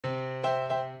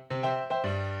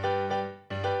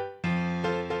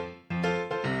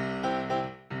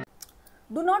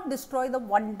not destroy the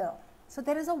wonder. So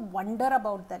there is a wonder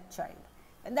about that child.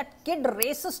 When that kid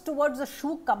races towards the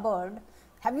shoe cupboard,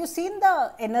 have you seen the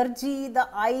energy, the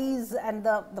eyes and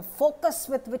the focus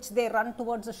with which they run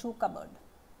towards the shoe cupboard?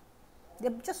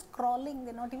 They're just crawling,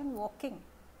 they're not even walking.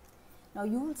 Now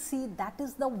you will see that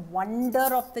is the wonder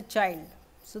of the child.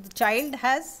 So the child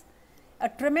has a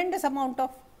tremendous amount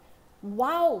of,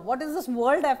 wow, what is this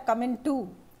world I've come into?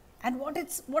 And what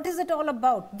is it all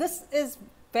about? This is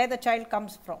where the child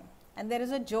comes from. And there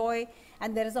is a joy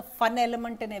and there is a fun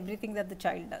element in everything that the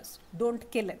child does. Don't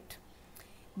kill it.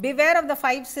 Beware of the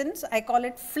 5 sins. I call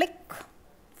it flick,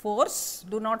 force,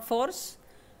 do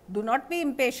not be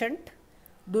impatient,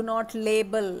 do not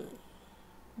label.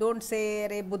 Don't say,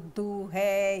 "Re buddhu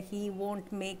hai, he won't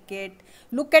make it.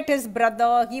 Look at his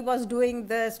brother, he was doing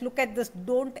this, look at this."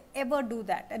 Don't ever do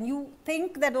that. And you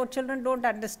think that our children don't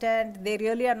understand, they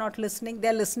really are not listening, they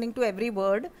are listening to every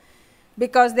word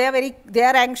because they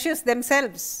are anxious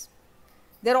themselves.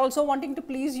 They are also wanting to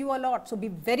please you a lot. So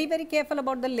be very, very careful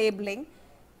about the labeling.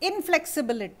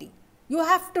 Inflexibility. You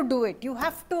have to do it, you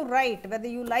have to write, whether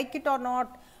you like it or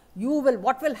not.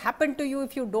 What will happen to you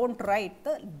if you don't write?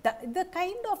 The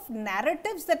kind of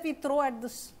narratives that we throw at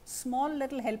this small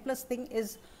little helpless thing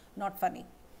is not funny.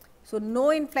 So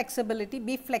no inflexibility,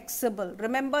 be flexible.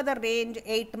 Remember the range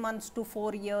 8 months to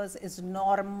 4 years is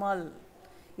normal.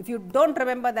 If you don't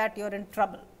remember that, you're in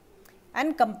trouble.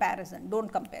 And comparison,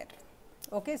 don't compare.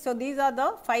 Okay, so these are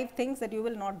the 5 things that you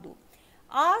will not do.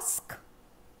 Ask,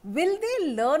 will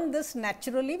they learn this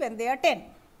naturally when they are 10?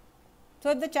 So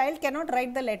if the child cannot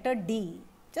write the letter D,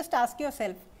 just ask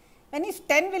yourself, when he's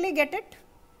 10, will he get it?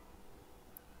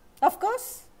 Of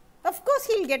course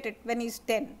he'll get it when he's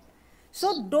 10.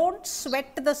 So don't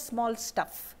sweat the small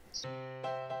stuff.